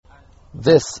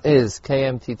This is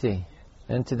KMTT,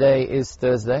 and today is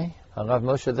Thursday. Rav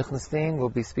Moshe Lichtenstein will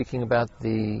be speaking about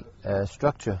the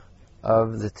structure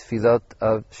of the Tefillot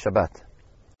of Shabbat.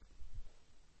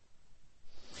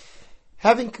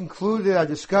 Having concluded our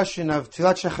discussion of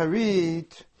Tefillat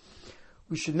Shacharit,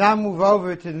 we should now move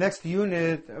over to the next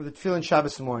unit of the Tefillin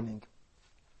Shabbos morning.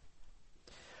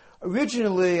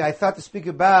 Originally, I thought to speak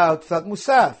about Tefillat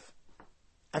Musaf.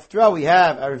 After all, we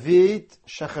have Arvit,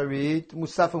 Shacharit,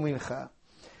 Musaf, and Mincha.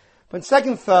 But on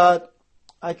second thought,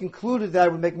 I concluded that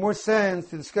it would make more sense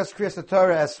to discuss Kriyas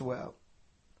HaTorah as well.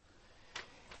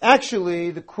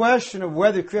 Actually, the question of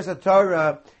whether Kriyas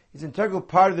HaTorah is an integral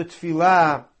part of the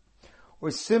Tefillah,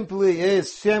 or simply is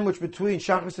sandwiched between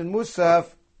Shachris and Musaf,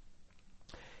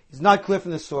 is not clear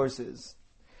from the sources.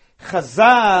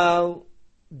 Chazal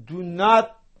do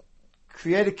not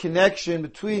create a connection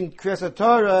between Kriyas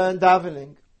HaTorah and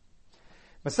davening.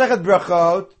 Masechet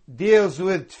Brachot deals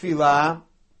with Tefillah,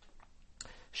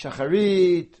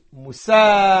 Shacharit,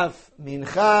 Musaf,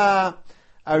 Mincha,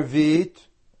 Arvit,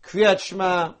 Kriyat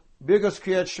Shema, Birkos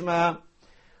Kriyat Shema,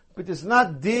 but does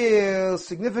not deal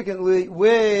significantly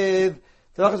with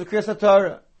the halachas of Kriyas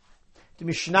HaTorah. The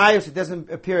Mishnayos, it doesn't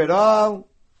appear at all.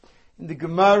 In the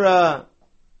Gemara,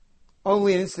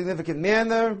 only in an insignificant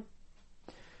manner.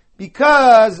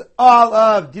 Because all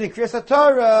of Dinei Kriyas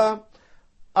HaTorah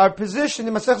are positioned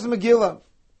in Maseches Megillah.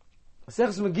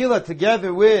 Maseches Megillah,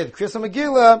 together with Kriyas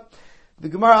Megillah, the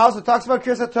Gemara also talks about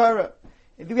Kriyas HaTorah.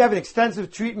 If we have an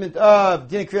extensive treatment of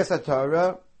Dinei Kriyas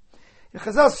HaTorah, the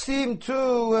Chazal seem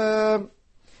to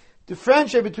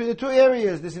differentiate between the two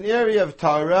areas. There's an area of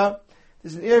Torah,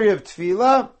 there's an area of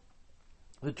Tefillah.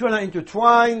 The two are not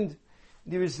intertwined.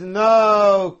 There is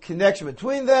no connection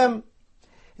between them.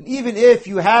 And even if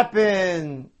you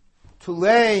happen to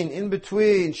lane in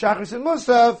between Shachris and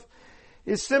Musaf,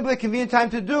 it's simply a convenient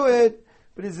time to do it,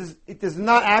 but it does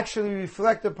not actually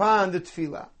reflect upon the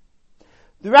Tefillah.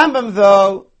 The Rambam,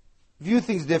 though, view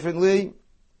things differently.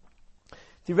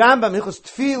 The Rambam, Hilchos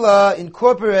Tefillah,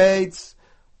 incorporates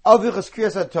all Hilchos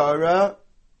Kriyas HaTorah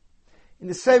in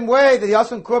the same way that he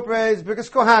also incorporates Birkos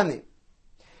Kohanim.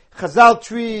 Chazal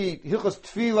treat Hilchos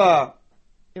Tefillah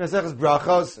in Maseches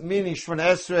Brachos, meaning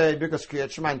Shmona Esrei, Birkos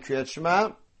Kriyat Shema, and Kriyat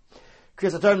Shema,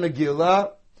 Kriyas HaTorah and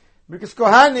Megillah, Birkos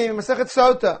Kohanim, Masechet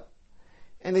Sota.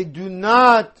 And they do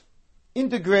not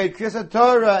integrate Kriyas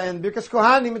HaTorah and Birkos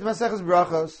Kohanim into Maseches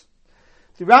Brachos.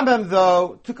 The Rambam,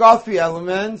 though, took all three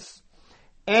elements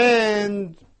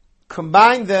and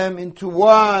combined them into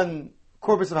one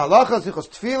corpus of halachas, Hilchos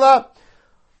Tefillah,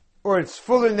 or its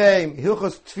fuller name,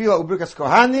 Hilchos Tefillah U'Birkos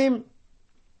Kohanim.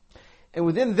 And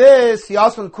within this, he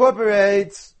also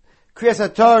incorporates Kriyas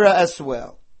HaTorah as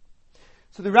well.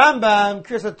 So the Rambam,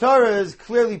 Kriyas HaTorah is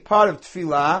clearly part of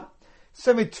Tefillah.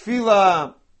 Semi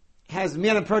Tefillah has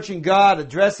man approaching God,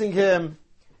 addressing Him,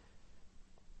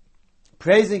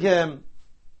 praising Him,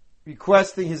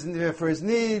 requesting for His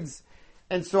needs,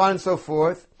 and so on and so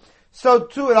forth. So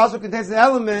too, it also contains an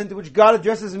element in which God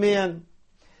addresses man.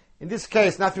 In this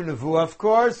case, not through Nevuah, of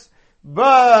course,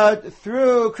 but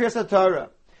through Kriyas HaTorah.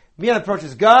 Man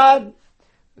approaches God,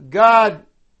 God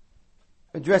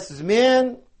addresses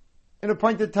man in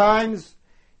appointed times.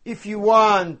 If you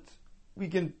want, we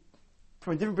can,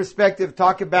 from a different perspective,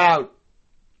 talk about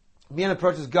man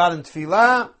approaches God in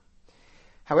Tefillah.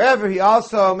 However, he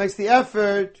also makes the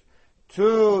effort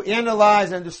to analyze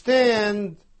and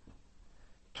understand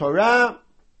Torah.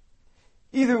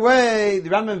 Either way, the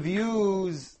Rambam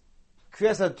views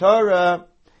Kriyas HaTorah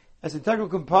as an integral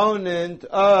component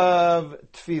of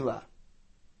Tefillah.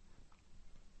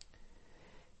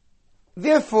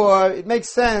 Therefore, it makes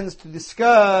sense to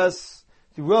discuss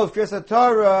the role of Kriyas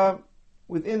HaTorah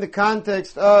within the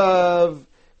context of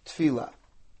Tefillah.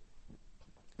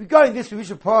 Regarding this, we reach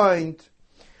a point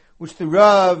which the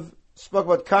Rav spoke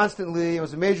about constantly. It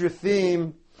was a major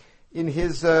theme in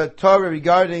his Torah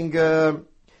regarding Tefillah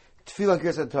and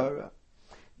Kriyas HaTorah.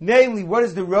 Namely, what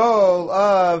is the role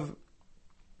of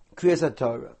Kriyas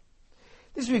HaTorah? In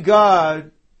this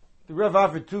regard, the Rav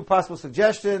offered two possible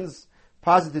suggestions,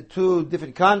 posited two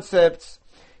different concepts,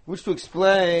 in which to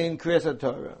explain Kriyas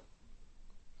HaTorah.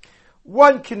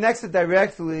 One connects it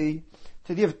directly to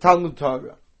the idea of Talmud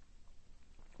Torah.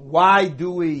 Why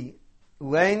do we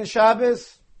lane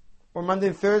Shabbos or Monday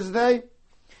and Thursday?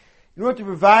 In order to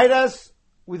provide us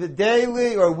with a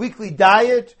daily or weekly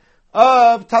diet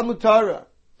of Talmud Torah.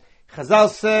 Chazal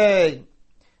say,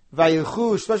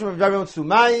 Vayilchu shloshim v'dvarim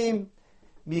tzumayim,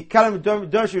 mikalim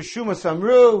dorsh yeshuma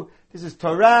samru. This is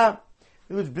Torah,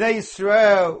 in which Bnei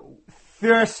Yisrael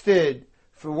thirsted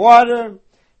for water.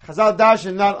 Chazal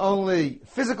darshan not only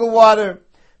physical water,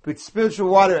 but spiritual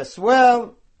water as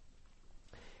well.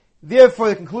 Therefore,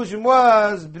 the conclusion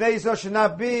was, Bnei Yisrael should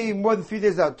not be more than 3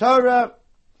 days out of Torah,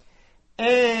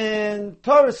 and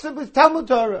Torah is simply Talmud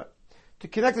Torah, to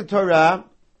connect the Torah.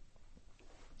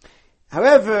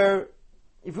 However,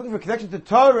 if you're looking for connection to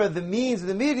Torah, the means,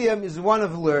 the medium, is one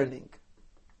of learning.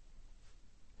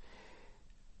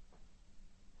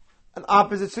 An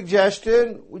opposite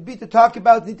suggestion would be to talk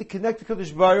about the need to connect to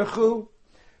Kadosh Baruch Hu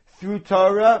through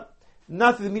Torah,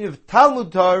 not through the meaning of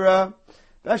Talmud Torah,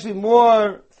 but actually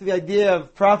more through the idea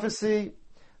of prophecy,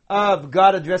 of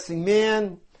God addressing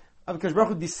man, of Kadosh Baruch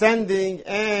Hu descending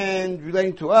and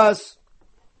relating to us.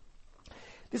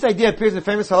 This idea appears in the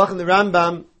famous halach in the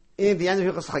Rambam in the end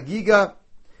of Hilchos Chagiga.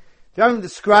 The Rambam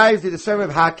describes the sermon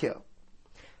of Hakel.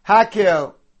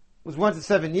 Hakel was once in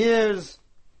 7 years.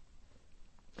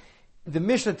 The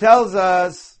Mishnah tells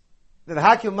us that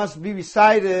Hakel must be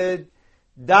recited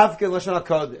Davke Lashon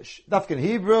HaKodesh, Davke in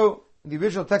Hebrew, in the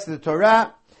original text of the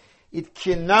Torah. It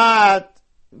cannot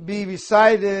be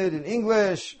recited in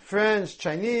English, French,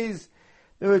 Chinese.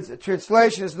 In other words, a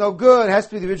translation is no good. It has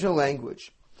to be the original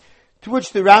language. To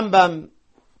which the Rambam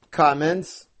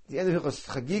comments, the end of Hilchos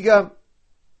Chagiga,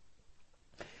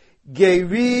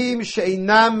 Geirim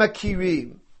she'inam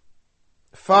makirim,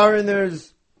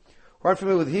 foreigners who aren't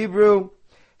familiar with Hebrew,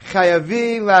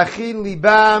 chayavim la'achin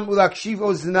libam u'la'akshiv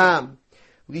oznam,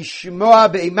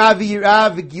 lishmoa be'ema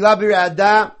v'yirah v'gila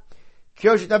b'ra'ada,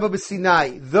 k'yosh etabo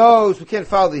b'sinai. Those who can't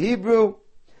follow the Hebrew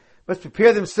must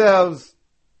prepare themselves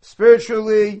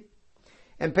spiritually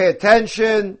and pay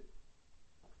attention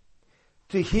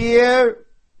to hear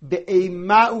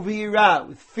be'ema u'v'yirah,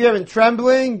 with fear and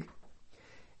trembling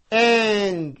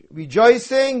and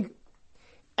rejoicing,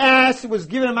 as it was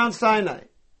given on Mount Sinai.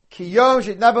 Kiyom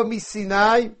shetnabo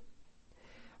misinai,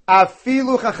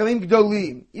 afilu chachamim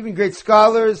gdolim, even great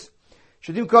scholars,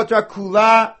 shodim kol Torah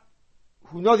kula,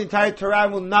 who know the entire Torah,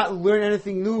 will not learn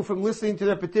anything new from listening to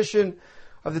the repetition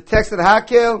of the text of the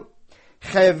Hakel.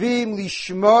 Chayavim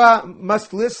lishmoa,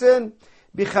 must listen,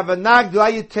 b'chavanah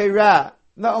gdolah yitera,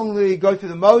 not only go through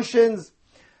the motions,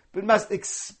 but must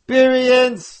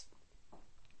experience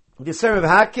the sermon of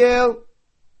Hakel.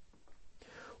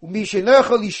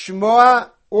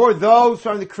 Or those who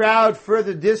are in the crowd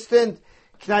further distant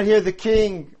cannot hear the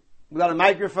king without a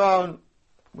microphone,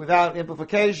 without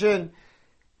amplification,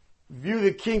 view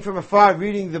the king from afar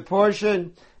reading the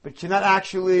portion, but cannot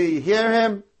actually hear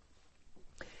him.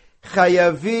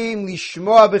 Chayavim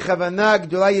lishmoa b'chavana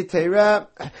gdolah yetera,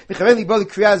 b'chaven libo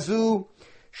l'kriya zu,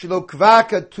 shelo kva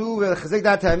katuv v'lechazek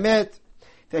dat hamet.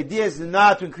 The idea is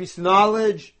not to increase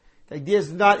knowledge. The idea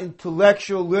is not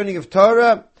intellectual learning of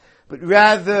Torah, but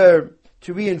rather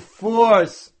to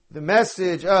reinforce the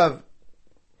message of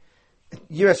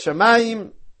Yiras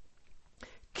Shamayim,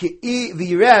 Ki'i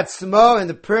v'yireh atzmo, and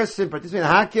the person participating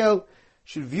in Hakel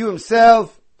should view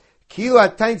himself Ki'u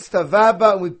atayin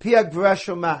tztavaba u'mipiya gvura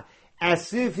shoma,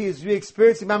 as if he is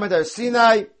re-experiencing Ma'amad Har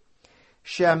Sinai,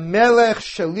 she'amelech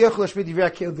shaliach l'shmid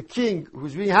divrei Hakel. The king who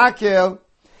is reading Hakel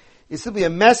is simply a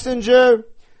messenger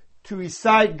to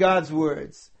recite God's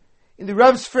words. In the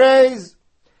Rav's phrase,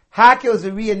 Hakel is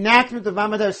a reenactment of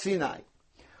Ma'amad Har Sinai.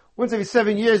 Once every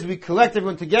 7 years, we collect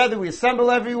everyone together, we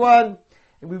assemble everyone,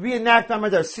 and we reenact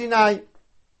Ma'amad Har Sinai.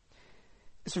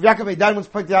 As Rav Yaakov Meidan once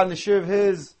pointed out in the shir of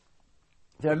his,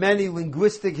 there are many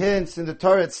linguistic hints in the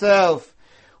Torah itself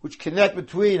which connect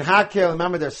between Hakel and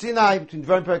Ma'amad Har Sinai, between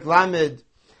Dvarim Perek Lamed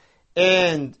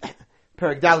and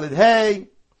Perek Daled Hey.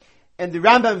 And the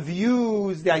Rambam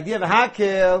views the idea of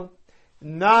Hakel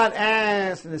not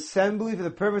as an assembly for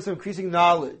the purpose of increasing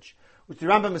knowledge, which the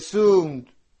Rambam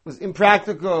assumed was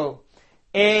impractical,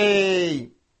 A,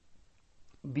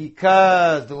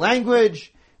 because the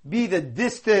language, B, the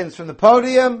distance from the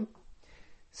podium,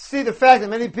 C, the fact that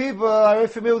many people are very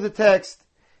familiar with the text.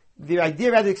 The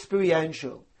idea rather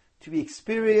experiential, to be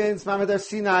experienced Ma'amad Har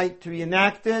Sinai, to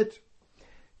reenact it,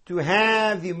 to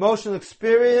have the emotional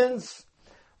experience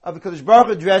of the Kadosh Baruch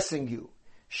Hu addressing you.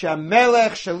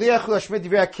 Shamelech shaliach l'shmid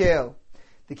divrei Hakel.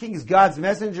 The king is God's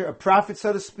messenger, a prophet,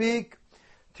 so to speak,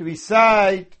 to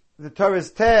recite the Torah's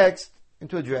text and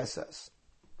to address us.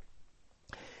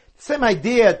 The same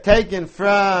idea taken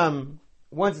from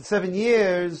once in 7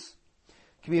 years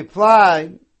can be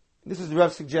applied, this is the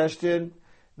rough suggestion,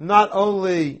 not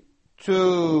only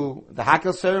to the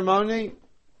Hakel ceremony,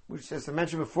 which, as I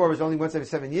mentioned before, was only once every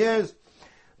 7 years,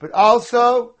 but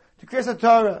also to Kriyas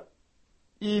Torah,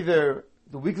 either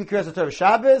the weekly Kriyas Torah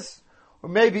Shabbos, or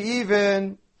maybe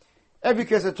even every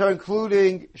Kriyas Torah,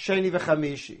 including Sheni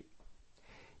v'Chamishi.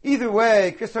 Either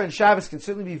way, Kriyas Torah and Shabbos can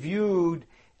certainly be viewed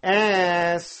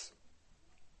as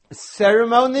a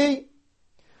ceremony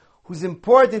whose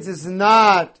importance is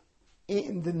not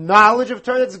in the knowledge of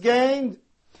Torah that's gained,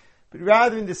 but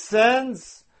rather in the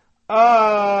sense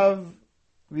of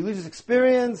religious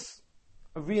experience,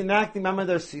 of reenacting Ma'amad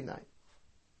Har Sinai.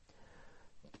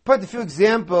 To put a few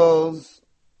examples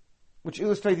which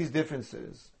illustrate these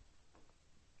differences.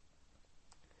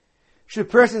 Should a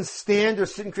person stand or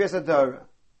sit in Kriyas HaTorah?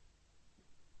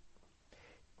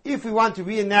 If we want to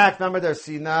reenact Ma'amad Har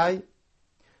Sinai, a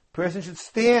person should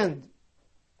stand.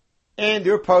 And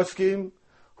there are poskim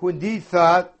who indeed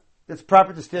thought that it's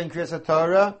proper to stand in Kriyas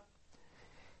HaTorah.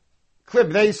 Clear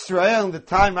Bnei Yisrael, in the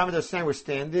time Ma'amad Har Sinai were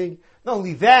standing. Not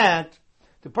only that,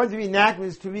 the point of reenactment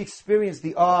is to re-experience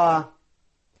the awe,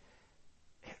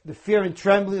 the fear and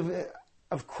trembling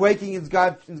of quaking in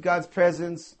God's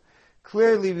presence,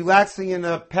 clearly relaxing in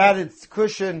a padded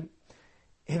cushion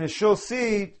in a shul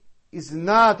seat is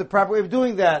not the proper way of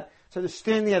doing that. So they're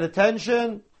standing at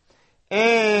attention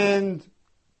and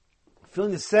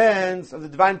feeling the sense of the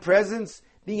divine presence,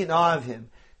 being in awe of Him.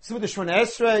 So with the Shemona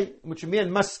Esrei, in which a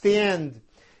man must stand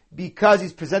because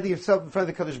he's presenting himself in front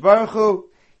of the Kadosh Baruch Hu,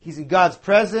 he's in God's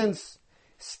presence.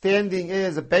 Standing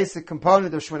is a basic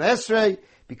component of Shemona Esrei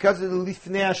because of the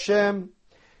Lifnei Hashem.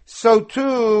 So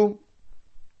too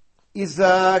is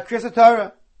Kriyas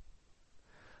HaTorah.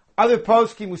 Other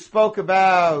poskim who spoke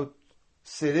about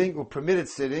sitting or permitted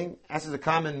sitting, as is a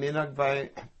common minhag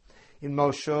in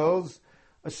most shuls,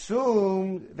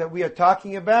 assume that we are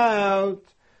talking about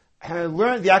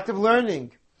the act of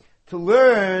learning. To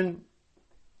learn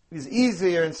is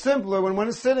easier and simpler when one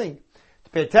is sitting.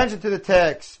 To pay attention to the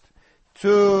text,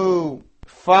 to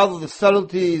follow the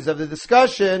subtleties of the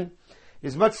discussion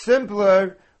is much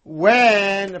simpler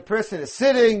when a person is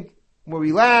sitting, more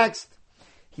relaxed.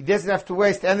 He doesn't have to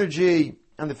waste energy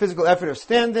on the physical effort of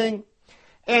standing.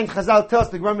 And Chazal tells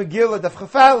the Gemara Megillah, Daf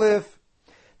Chaf Aleph,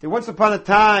 that once upon a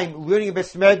time, learning a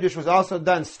Beis Medrash was also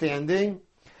done standing,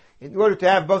 in order to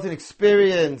have both an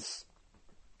experience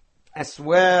as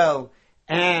well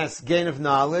as gain of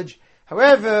knowledge.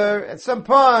 However, at some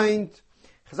point,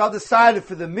 Chazal decided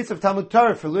for the mitzvah of Talmud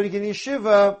Torah, for learning in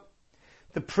yeshiva,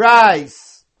 the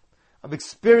price of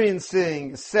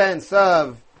experiencing a sense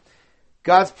of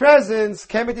God's presence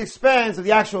came at the expense of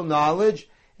the actual knowledge.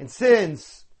 And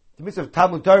since the mitzvah of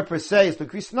Talmud Torah per se is to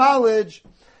increase knowledge,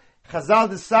 Chazal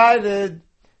decided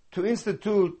to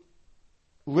institute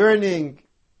learning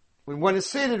when one is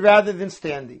seated rather than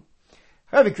standing.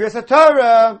 However, Kriyas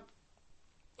HaTorah,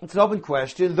 it's an open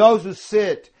question. Those who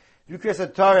sit do Kriyas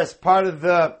HaTorah as part of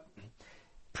the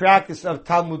practice of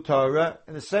Talmud Torah.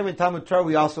 In the same way in Talmud Torah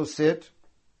we also sit.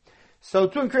 So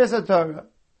too in Kriyas HaTorah,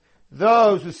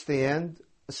 those who stand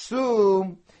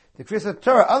assume that Kriyas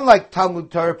HaTorah, unlike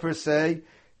Talmud Torah per se,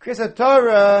 Kriyas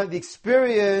HaTorah, the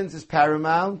experience is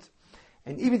paramount,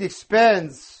 and even the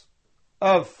expense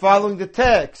of following the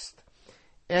text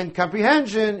and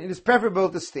comprehension, it is preferable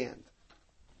to stand.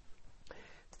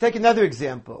 To take another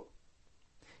example,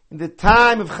 in the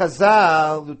time of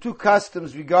Chazal, there were two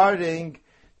customs regarding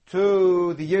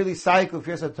to the yearly cycle of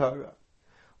Kriyas HaTorah.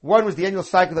 One was the annual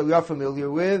cycle that we are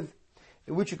familiar with,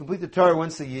 in which you complete the Torah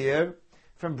once a year,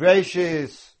 from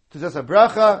Breishis to Zos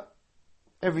HaBracha.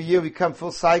 Every year we come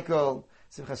full cycle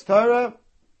Simchas Torah.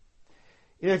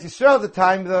 In Eretz Yisrael at the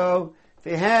time, though,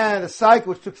 they had a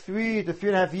cycle which took 3 to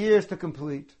 3.5 years to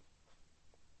complete.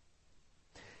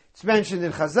 It's mentioned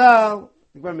in Chazal,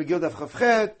 the Gemara Megillah Daf Chaf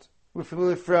Chet. We're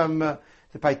familiar from the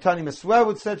Paitanim as well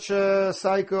with such a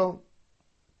cycle.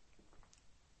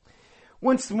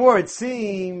 Once more, it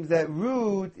seems that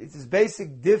root is this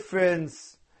basic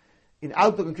difference in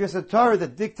outlook in Kriyas HaTorah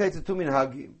that dictates the two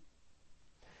minhagim.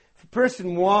 If a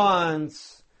person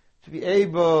wants to be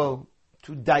able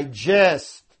to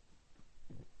digest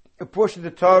a portion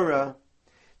of the Torah,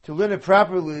 to learn it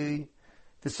properly,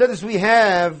 the seders we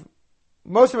have,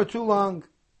 most of them are too long.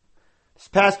 This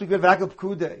past week we had Vakal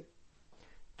Pekudei,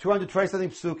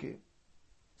 220-something psukim.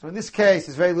 So in this case,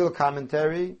 there's very little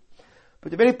commentary.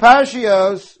 But the many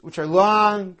parashios, which are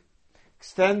long,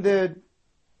 extended,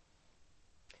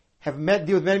 deal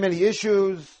with many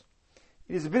issues,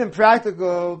 it is a bit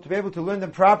impractical to be able to learn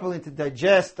them properly and to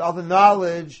digest all the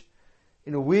knowledge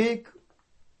in a week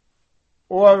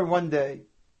or one day.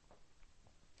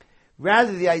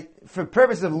 Rather, for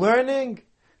purpose of learning,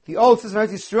 the old system of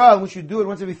Eretz Yisrael, in which you do it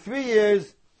once every 3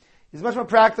 years, is much more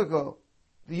practical.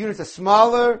 The units are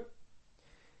smaller,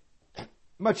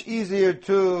 much easier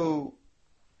to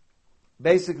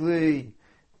basically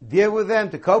deal with them,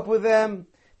 to cope with them.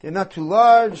 They're not too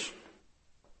large.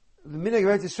 The minhag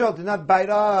of Eretz Yisrael did not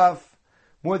bite off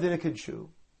more than it could chew.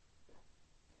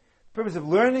 The purpose of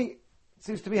learning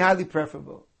seems to be highly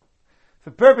preferable. For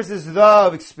purposes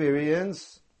of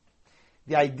experience,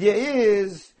 the idea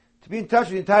is to be in touch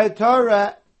with the entire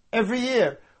Torah every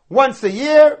year. Once a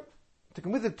year, to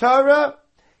complete the Torah,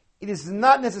 it is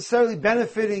not necessarily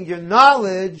benefiting your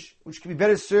knowledge, which can be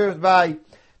better served by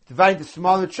dividing into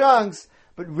smaller chunks,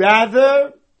 but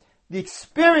rather the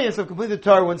experience of completing the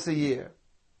Torah once a year.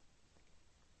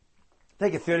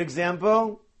 Take a third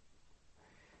example.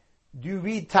 Do you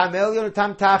read Tam Elyon or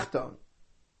Tam Tachton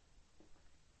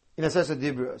in Aseret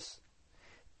Dibros?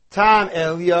 Tam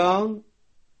Elyon,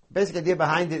 basic idea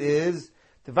behind it is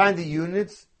divide the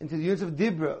units into the units of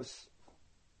Dibros.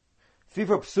 3-4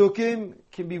 psukim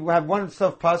can have one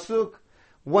self pasuk,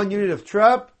 one unit of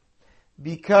trup,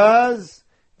 because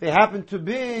they happen to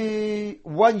be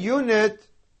one unit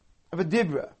of a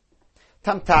dibra.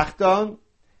 Tam Tachton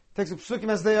takes the psukim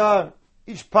as they are.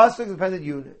 Each pasuk is a dependent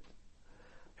unit.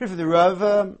 Here for the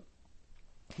Rav,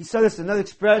 he said this another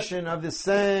expression of the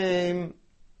same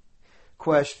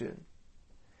question.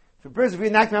 For a person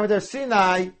reenacting Ma'amad Har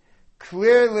Sinai,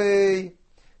 clearly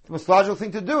the most logical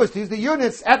thing to do is to use the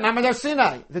units at Ma'amad Har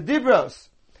Sinai, the dibros.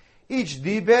 Each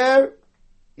diber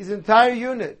is an entire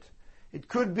unit. It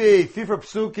could be 3-4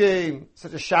 psukim,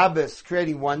 such as Shabbos,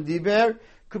 creating one diber. It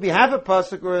could be half a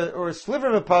pasuk or a sliver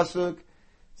of a pasuk,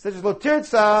 such as Lo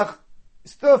Tirtzach,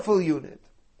 still a full unit.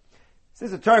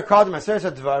 Since the Torah called them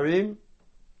Aseret HaDvarim,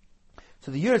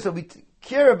 so the units that we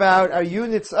care about are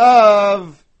units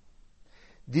of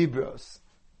Dibros,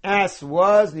 as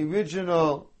was the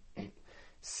original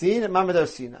scene at Ma'amad Har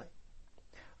Sinai.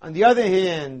 On the other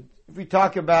hand, if we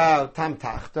talk about Tam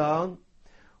Tachton,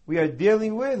 we are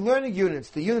dealing with learning units.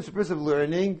 The units of person of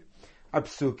learning are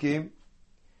psukim.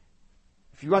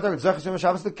 If you want to talk about Zachar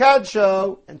Shabbos the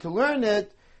Kadsho, and to learn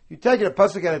it, you take it a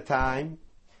pasuk at a time,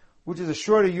 which is a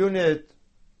shorter unit,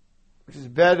 which is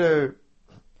better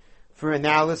for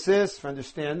analysis, for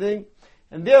understanding.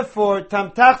 And therefore,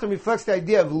 Tam Tachton reflects the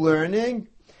idea of learning,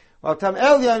 while Tam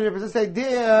Elyon represents the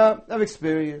idea of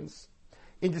experience.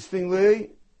 Interestingly,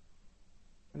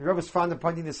 and the Rebbe is fond of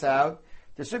pointing this out,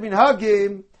 there should be in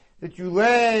Hagim that you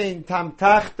learn Tam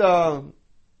Tachton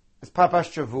as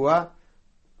Papash Shavua,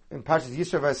 in Parshas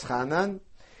Yisro V'Eschanan,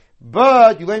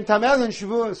 but you learn Tam Elyon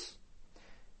Shavuos.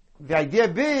 The idea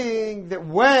being that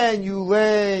when you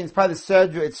learn, it's part of the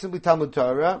Sedra, it's simply Talmud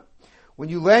Torah. When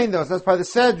you learn those, that's part of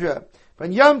the Sedra. But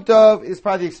in Yom Tov, it's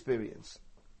part of the experience.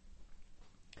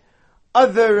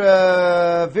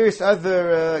 Various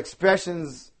other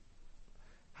expressions,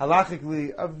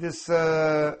 halachically, of this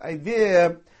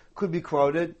idea could be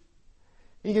quoted.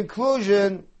 In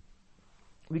conclusion,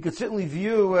 we could certainly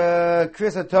view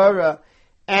Kriyas HaTorah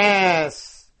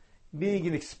as being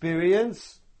an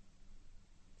experience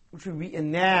which would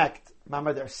reenact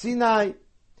Ma'amad Har Sinai.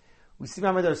 We see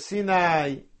Ma'amad Har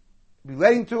Sinai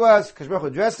relating to us, Kadosh Baruch Hu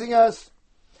addressing us.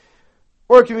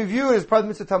 Or can we view it as part of the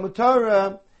mitzvah Talmud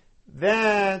Torah,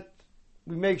 that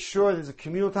we make sure there's a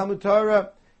communal Talmud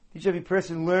Torah, each every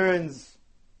person learns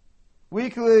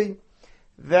weekly,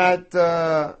 that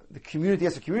the community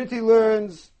as a community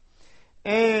learns,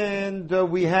 and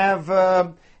we have,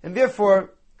 and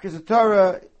therefore, Kriyas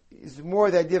Torah is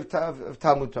more the idea of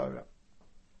Talmud Torah.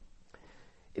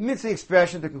 It means the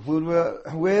expression to conclude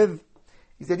with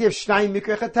is the idea of Shnai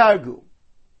Mikra Chatargu.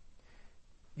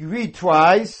 You read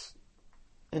twice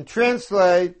and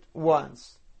translate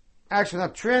once. Actually,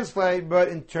 not translate, but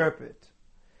interpret.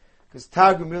 Because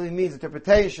Targum really means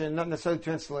interpretation, not necessarily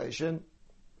translation.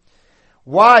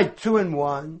 Why 2 and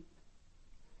 1?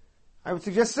 I would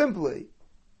suggest simply,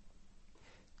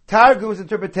 Targum's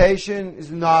interpretation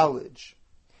is knowledge.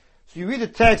 So you read the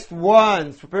text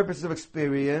once for purposes of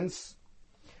experience.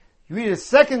 You read it a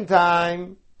second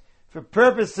time for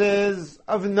purposes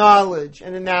of knowledge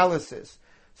and analysis.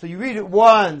 So you read it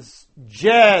once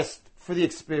just for the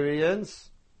experience.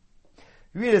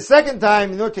 You read it a second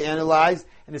time in order to analyze,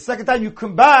 and the second time you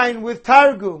combine with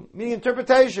Targum, meaning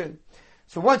interpretation.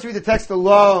 So once you read the text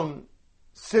alone,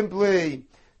 simply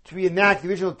to reenact the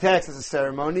original text as a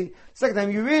ceremony. Second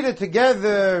time you read it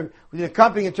together with an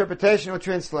accompanying interpretation or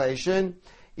translation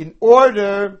in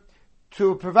order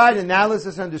to provide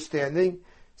analysis and understanding.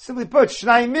 Simply put,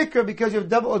 Shnai Mikra, because you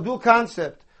have a dual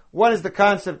concept. One is the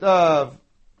concept of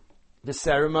the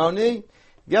ceremony.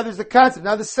 The other is the concept,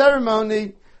 now the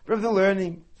ceremony of the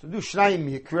learning. So do Shnai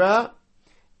Mikra,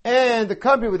 and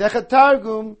accompany with Echad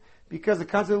Targum, because the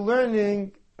concept of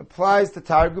learning applies to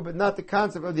Targum, but not the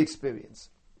concept of the experience.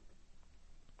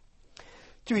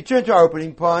 To return to our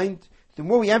opening point, the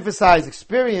more we emphasize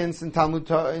experience in Talmud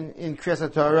Torah, in Kriyas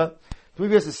HaTorah, the more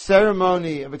we have a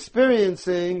ceremony of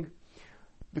experiencing,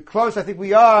 the closer I think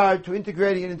we are to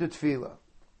integrating it into Tefillah.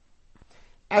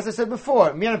 As I said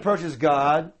before, man approaches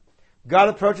God, God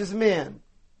approaches man.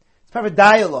 It's part of a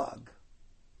dialogue.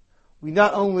 we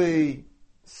not only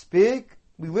speak,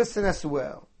 we listen as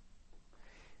well.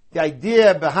 The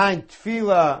idea behind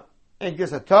Tefillah and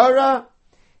Kriyas Torah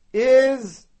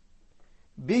is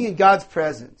being in God's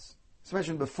presence. As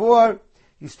mentioned before,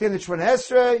 you stand in Shemona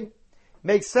Esrei,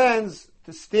 makes sense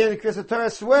to stand in Kriyas Torah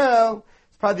as well.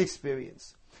 It's part of the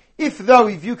experience. If though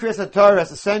we view Kriyas Torah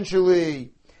as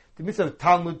essentially the mitzvah of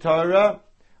Talmud Torah,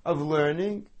 of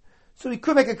learning, so we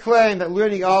could make a claim that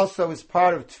learning also is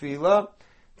part of Tefillah,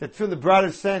 that Tefillah in the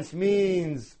broader sense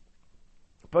means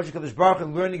approaching Kadosh Baruch Hu,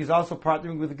 and learning is also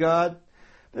partnering with God.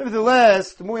 But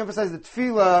nevertheless, the more we emphasize the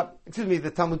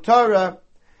Talmud Torah,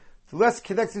 the less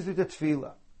connects us with the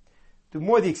Tefillah. The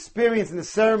more the experience and the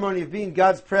ceremony of being in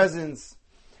God's presence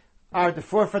are at the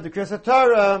forefront of Kriyas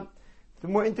Torah, the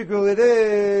more integral it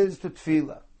is to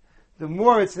Tefillah. The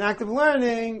more it's an act of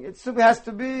learning, it simply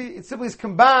is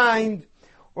combined,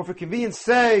 or for convenience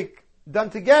sake, done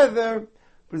together,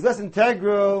 but it's less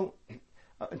integrally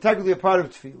a part of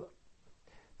Tefillah.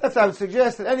 That's how I would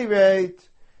suggest, at any rate,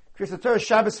 Kriyas Torah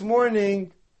Shabbos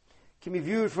morning can be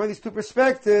viewed from these two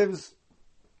perspectives,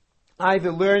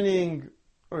 either learning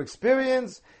or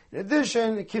experience. In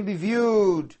addition, it can be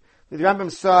viewed, with the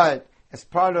Rambam side, as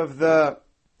part of the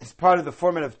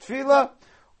format of Tefillah,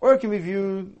 or it can be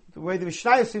viewed the way the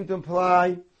Mishnayos seem to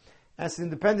imply, as an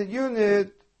independent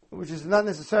unit, which is not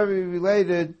necessarily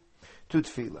related to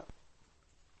Tefillah.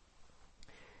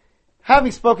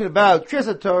 Having spoken about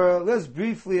Kriyas Torah, let's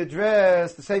briefly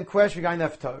address the same question regarding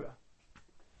Haftarah.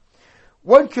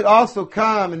 One could also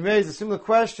come and raise a similar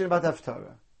question about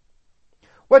Haftarah.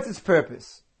 What's its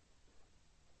purpose?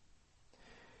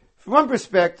 From one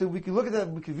perspective, we could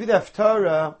view the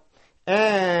Haftarah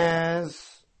as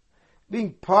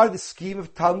being part of the scheme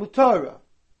of Talmud Torah.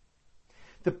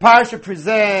 The parsha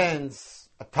presents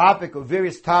a topic or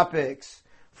various topics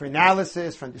for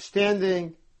analysis, for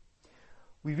understanding.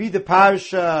 We read the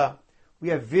parsha, we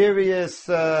have various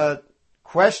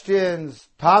questions,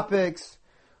 topics,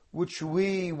 which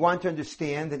we want to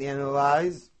understand and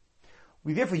analyze.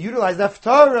 We therefore utilize the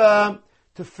Haftarah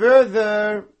to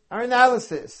further our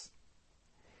analysis.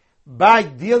 By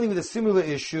dealing with a similar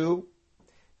issue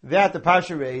that the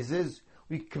parsha raises,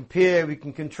 we can compare, we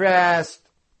can contrast,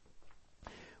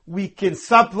 we can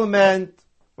supplement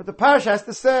what the parsha has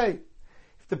to say.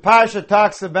 If the parsha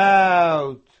talks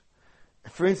about,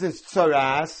 for instance,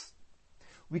 tzaras,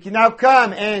 we can now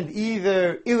come and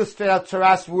either illustrate how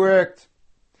tzaras worked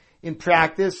in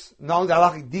practice, not only the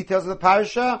halachic details of the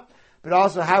parsha, but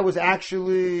also how it was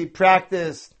actually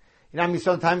practiced in Am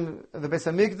Yisrael time of the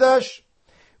Beis HaMikdash.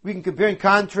 We can compare and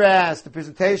contrast the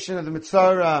presentation of the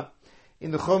Mitzorah in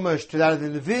the Chumash to that of the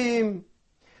Nevi'im.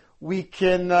 We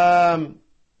can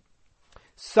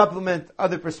supplement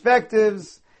other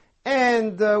perspectives,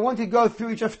 and one can go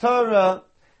through each Haftarah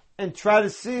and try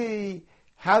to see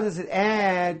how does it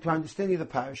add to our understanding of the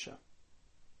parasha.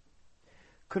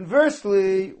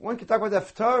 Conversely, one can talk about the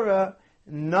Haftarah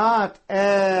not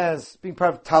as being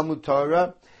part of Talmud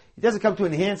Torah. It doesn't come to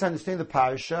enhance our understanding of the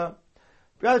parasha.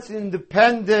 Rather, it's an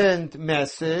independent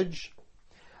message,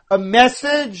 a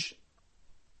message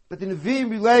that the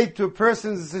Nevi'im relate to a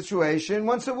person's situation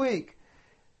once a week.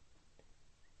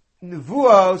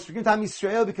 Nevuos, we give to Am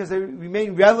Yisrael because they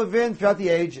remain relevant throughout the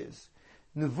ages.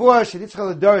 Nevuos,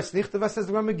 Sheditzchal Adoris Nichtava, says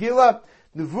the Ram Megillah.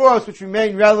 Nevuos, which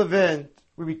remain relevant,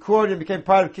 were recorded and became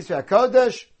part of Kisvei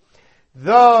HaKodesh.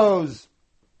 Those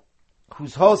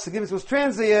whose whole significance was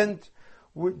transient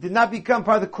did not become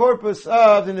part of the corpus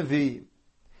of the Nevi'im.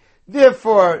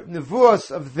 Therefore,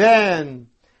 Nevuos of then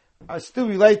are still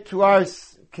relate to our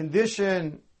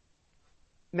condition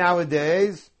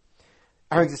nowadays.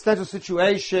 Our existential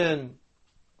situation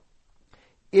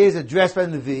is addressed by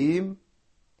the Nevi'im.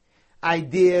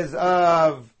 Ideas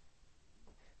of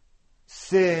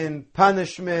sin,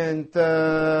 punishment,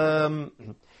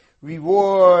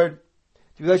 reward,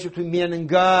 the relationship between man and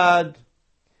God,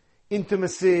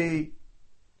 intimacy,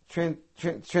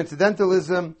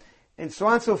 transcendentalism, and so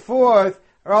on and so forth,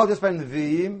 are all just by the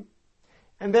Nevi'im.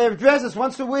 And they address us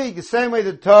once a week, the same way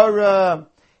the Torah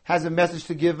has a message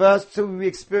to give us, so we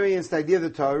experience the idea of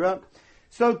the Torah.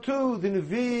 So too, the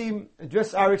Nevi'im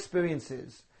address our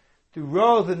experiences. The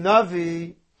role of the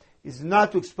Navi is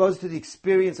not to expose to the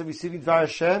experience of receiving Dvar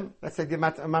Hashem. That's like the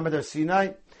Ma'amad Har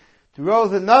Sinai. The role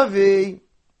of the Navi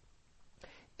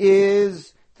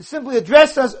is to simply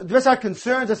address our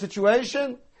concerns, our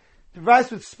situation, to provide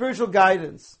us with spiritual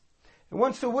guidance. And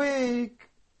once a week,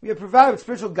 we are provided with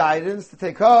spiritual guidance to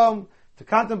take home, to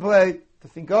contemplate, to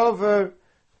think over,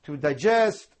 to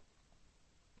digest.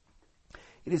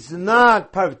 It is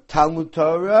not part of Talmud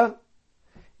Torah.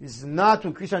 It is not to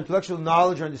increase our intellectual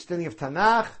knowledge or understanding of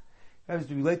Tanakh. Haftarah is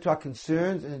to relate to our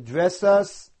concerns and address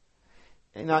us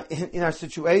in our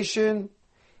situation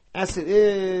as it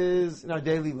is in our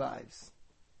daily lives.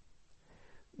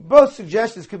 Both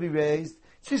suggestions could be raised.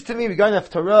 It seems to me regarding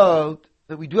Haftarot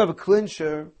that we do have a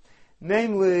clincher,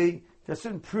 namely there are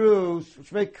certain proofs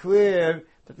which make clear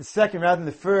that the second rather than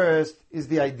the first is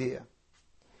the idea.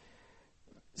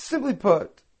 Simply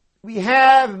put, we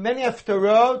have many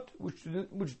Haftarot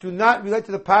which do not relate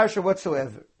to the parasha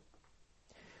whatsoever.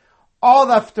 All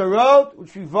the Haftarot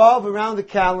which revolve around the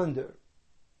calendar.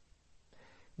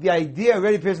 The idea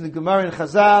already appears in the Gemara and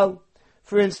Chazal.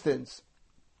 For instance,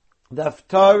 the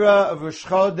Haftarah of Rosh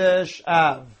Chodesh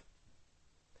Av.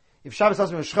 If Shabbos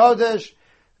is Rosh Chodesh,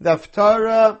 the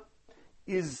Haftarah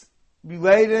is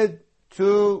related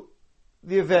to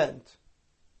the event.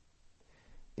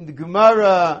 In the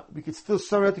Gemara, we could still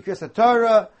summarize the Kriyas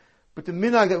Torah, but the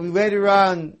minhag that we later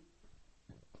on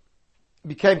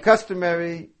became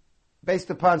customary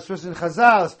based upon sources in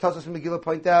Chazal, as Tosfos and Megillah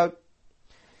point out,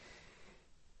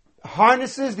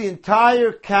 harnesses the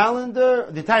entire calendar,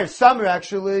 the entire summer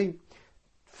actually,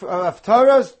 of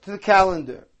Haftarahs to the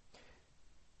calendar.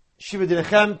 Shiva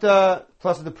D'Nechemta,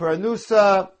 plus the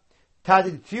Puranusa,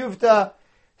 Tadi T'yuvta,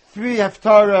 3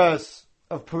 Haftarahs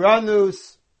of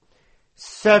Puranus,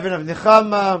 7 of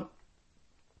Nechama,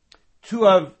 2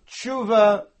 of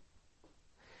Tshuva,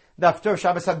 the Haftarah of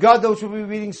Shabbos Haggadah, which we'll be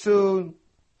reading soon,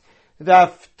 the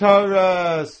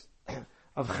Haftarahs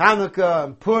of Chanukah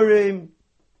and Purim.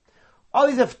 All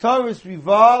these Haftarahs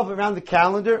revolve around the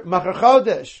calendar, Machar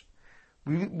Chodesh.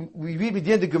 We read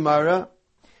Midyan the Gemara,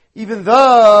 even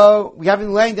though we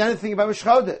haven't learned anything about Rosh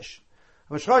Chodesh.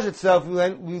 Rosh Chodesh itself, we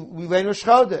learn Rosh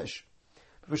Chodesh.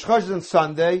 Rosh Chodesh is on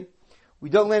Sunday.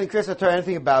 We don't learn in Kriyas Torah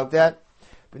anything about that.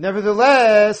 But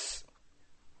nevertheless,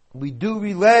 we do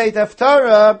relate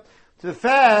Haftarah to the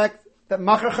fact that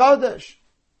Machar Chodesh.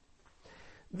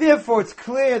 Therefore, it's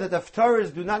clear that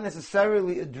Haftarahs do not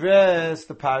necessarily address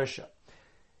the parasha.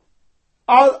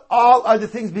 All other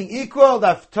things being equal, the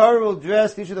Haftarah will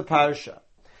address each of the parasha.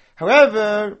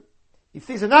 However, if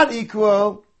things are not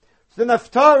equal, so then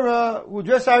Haftarah will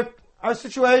address our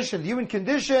situation, the human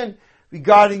condition,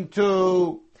 regarding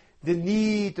to the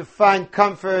need to find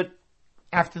comfort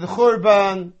after the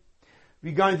Churban,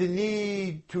 regarding the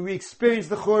need to re-experience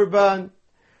the Churban,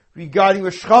 regarding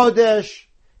Rosh Chodesh,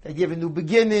 they give a new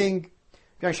beginning,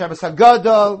 regarding Shabbos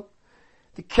HaGadol.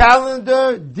 The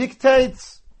calendar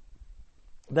dictates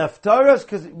the Haftarahs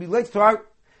because it relates to our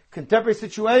contemporary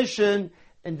situation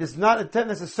and does not attempt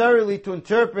necessarily to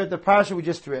interpret the parasha we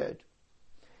just read.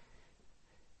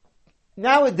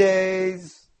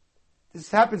 Nowadays,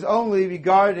 this happens only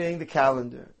regarding the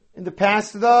calendar. In the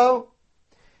past, though,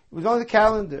 it was only the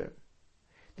calendar.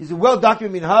 There's a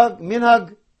well-documented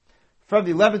minhag from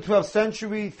the 11th, 12th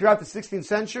century throughout the 16th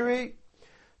century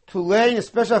to learn a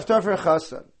special Haftarah for a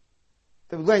chassan.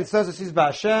 They would learn Tzos Asis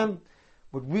Ba'Hashem,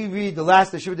 what we read the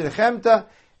last of Shiva D'Nechemta.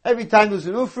 Every time there was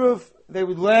an Ufruf, they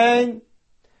would learn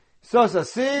Tzos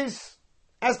Asis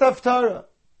as the Haftarah.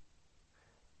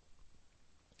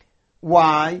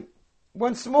 Why?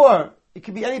 Once more, it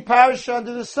could be any parasha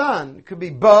under the sun. It could be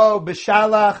Bo,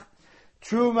 Beshalach,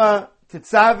 Truma,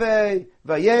 Tetzaveh,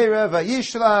 Vayera,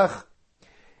 Vayishlach.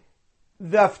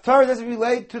 The Haftarah doesn't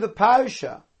relate to the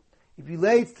parasha. It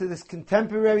relates to this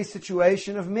contemporary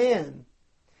situation of man.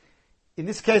 In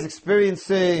this case,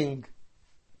 experiencing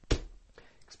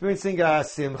a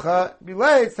simcha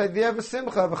relates to the idea of a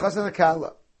simcha, of a chassan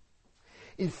akala.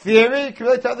 In theory, it can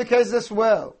relate to other cases as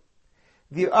well.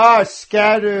 There are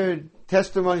scattered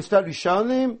testimonies, start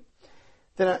Rishonim,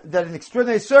 that in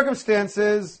extraordinary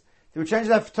circumstances, they would change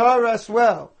the Haftarah as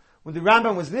well. When the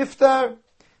Rambam was niftar,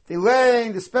 they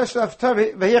learned the special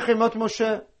Haftarah, Vayechei Mot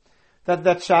Moshe,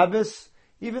 that Shabbos,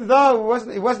 even though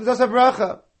it wasn't just a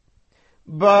bracha.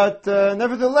 But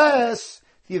nevertheless,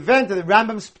 the event that the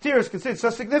Rambam's P'tira is considered so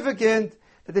significant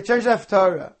that they changed the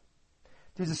Haftarah.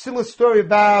 There's a similar story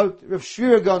about Rav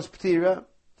Shvira Gaon's P'tira.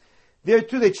 There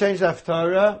too they changed the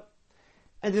Haftarah.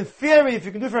 And in theory, if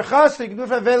you can do it for Chassid, you can do it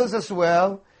for Avelis as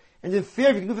well. And in theory,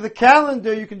 if you can do it for the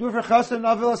calendar, you can do it for Chassid and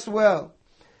Avel as well.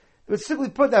 But simply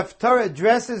put, the Haftarah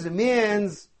addresses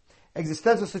man's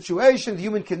existential situation, the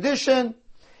human condition,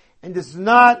 and does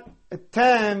not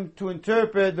attempt to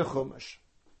interpret the Chumash.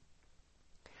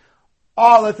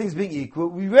 All other things being equal,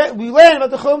 we learn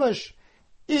about the Chumash,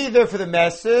 either for the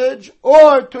message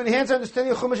or to enhance our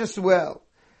understanding of Chumash as well.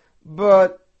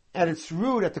 But at its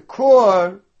root, at the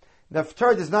core, the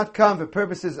Haftarah does not come for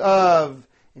purposes of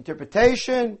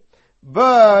interpretation,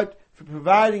 but for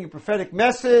providing a prophetic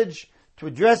message to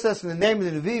address us in the name of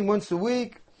the Nevi'im once a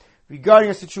week regarding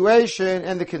our situation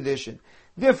and the condition.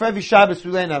 Therefore, every Shabbos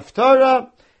we lay in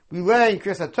Haftarah, we lay in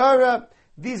Kriyas HaTorah.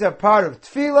 These are part of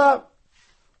Tefillah,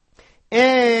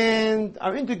 and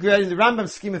are integrated in the Rambam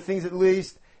scheme of things, at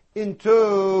least,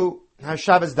 into our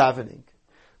Shabbos davening.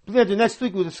 Next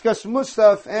week we'll discuss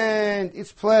Musaf and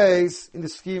its place in the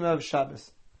scheme of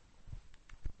Shabbos.